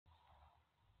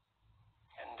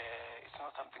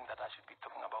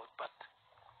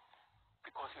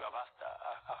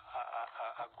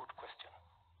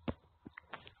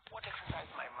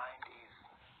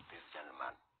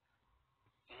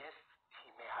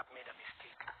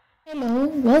Hello,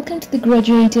 welcome to the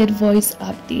Graduated Voice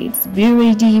Updates. Be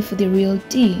ready for the real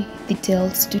tea, the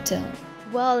tales to tell.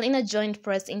 Well, in a joint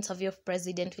press interview of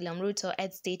President William Ruto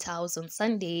at State House on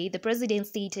Sunday, the president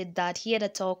stated that he had a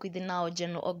talk with the now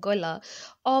General Ogolla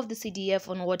of the CDF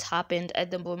on what happened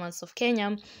at the Bomas of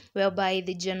Kenya, whereby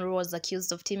the general was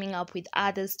accused of teaming up with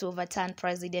others to overturn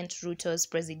President Ruto's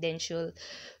presidential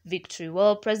victory.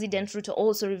 Well, President Ruto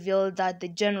also revealed that the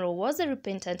general was a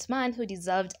repentant man who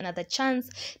deserved another chance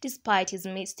despite his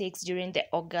mistakes during the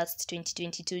August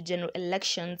 2022 general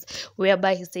elections,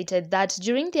 whereby he stated that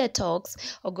during their talks,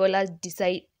 Ogolla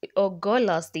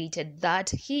stated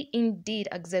that he indeed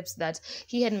accepts that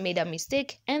he had made a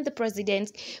mistake and the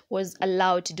president was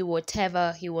allowed to do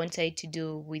whatever he wanted to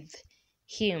do with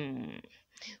him.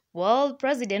 Well,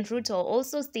 President Ruto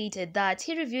also stated that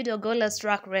he reviewed Ogolla's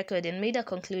track record and made a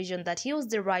conclusion that he was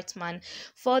the right man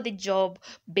for the job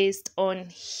based on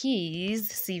his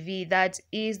CV, that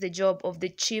is the job of the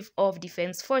Chief of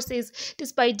Defense Forces,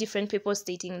 despite different people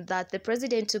stating that the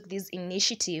president took this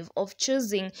initiative of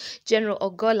choosing General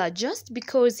Ogolla just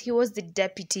because he was the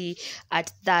deputy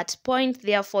at that point,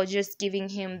 therefore just giving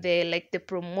him the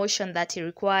promotion that he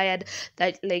required,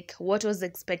 that what was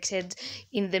expected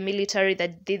in the military,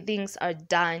 that the things are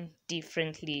done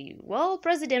differently. Well,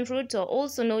 President Ruto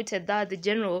also noted that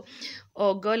General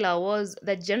Ogolla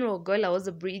was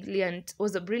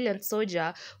a brilliant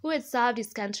soldier who had served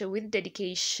his country with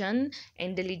dedication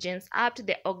and diligence up to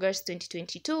the August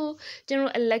 2022 general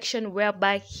election,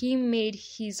 whereby he made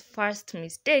his first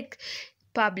mistake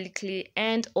publicly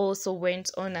and also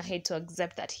went on ahead to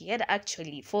accept that he had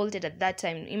actually faulted at that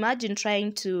time. Imagine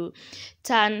trying to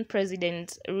turn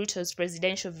President Ruto's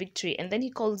presidential victory and then he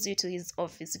calls you to his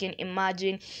office. You can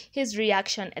imagine his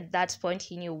reaction at that point.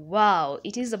 He knew, wow,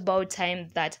 it is about time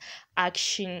that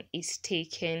action is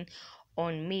taken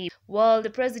on me. Well, the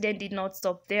president did not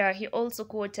stop there. He also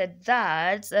quoted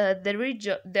that the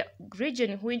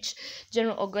region in which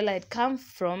General Ogolla had come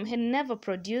from had never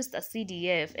produced a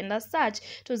CDF, and as such,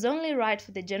 it was only right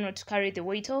for the general to carry the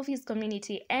weight of his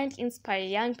community and inspire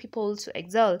young people to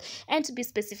excel. And to be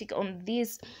specific on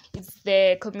this, it's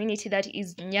the community that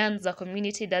is Nyanza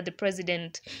community that the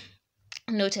president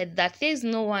noted that there is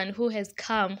no one who has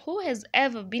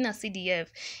ever been a CDF,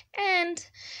 and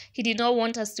he did not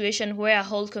want a situation where a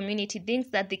whole community thinks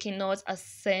that they cannot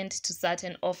ascend to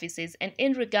certain offices. And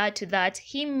in regard to that,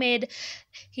 he made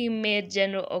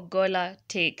General Ogolla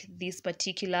take this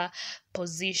particular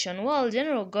position. Well,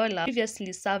 General Ogolla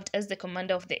previously served as the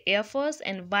commander of the Air Force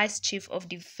and Vice Chief of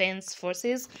Defense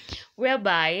Forces,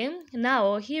 whereby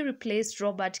now he replaced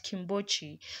Robert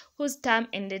Kimbochi, whose term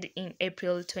ended in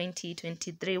April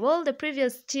 2023. Well, the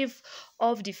previous Chief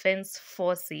of Defense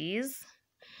Forces,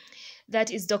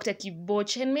 that is Dr.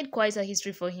 Kimbochi, had made quite a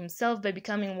history for himself by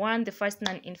becoming the first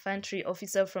non-infantry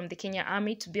officer from the Kenya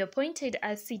Army to be appointed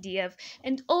as CDF,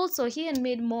 and also he had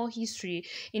made more history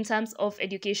in terms of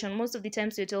education. Most of the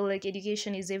times you're told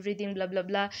education is everything, blah blah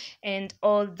blah and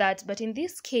all that, but in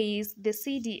this case the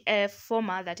CDF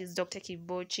former, that is Dr.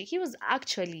 Kimbochi, he was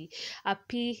actually a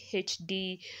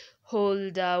PhD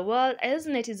holder. Well, as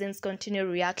netizens continue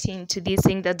reacting to this,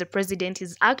 saying that the president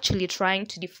is actually trying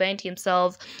to defend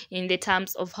himself in the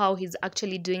terms of how he's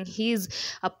actually doing his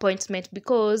appointment,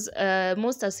 because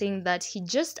most are saying that he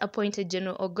just appointed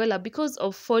General Ogolla because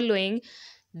of following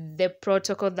the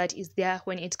protocol that is there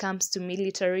when it comes to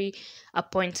military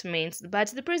appointments. But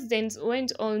the president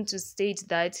went on to state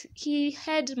that he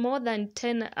had more than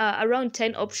around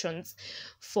 10 options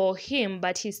for him,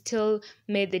 but he still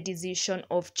made the decision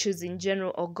of choosing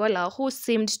General Ogolla, who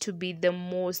seemed to be the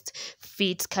most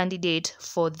fit candidate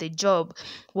for the job.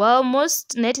 While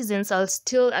most netizens are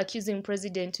still accusing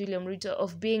President William Ruto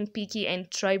of being picky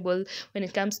and tribal when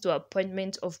it comes to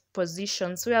appointment of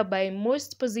positions, whereby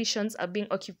most positions are being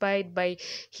occupied by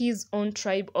his own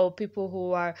tribe or people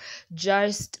who are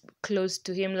just close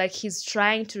to him, like he's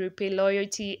trying to repay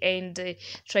loyalty and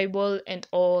tribal and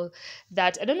all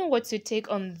that. I don't know what's your take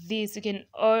on this. You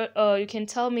can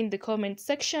tell me in the comment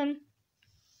section,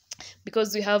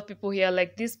 because we have people here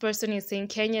like this person is saying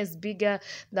Kenya is bigger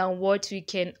than what we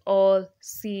can all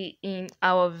see in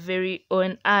our very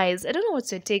own eyes. I don't know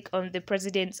what's your take on the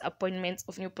president's appointments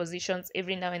of new positions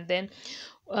every now and then,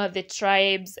 the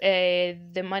tribes,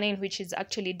 the manner in which he's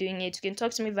actually doing it. You can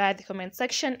talk to me via the comment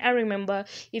section. And remember,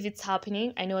 if it's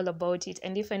happening, I know all about it,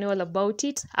 and if I know all about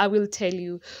it, I will tell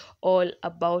you all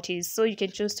about it. So you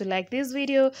can choose to like this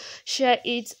video, share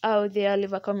it out there,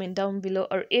 leave a comment down below,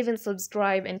 or even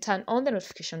subscribe and turn on the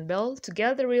notification bell to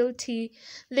get the real tea,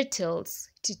 the tales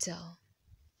to tell.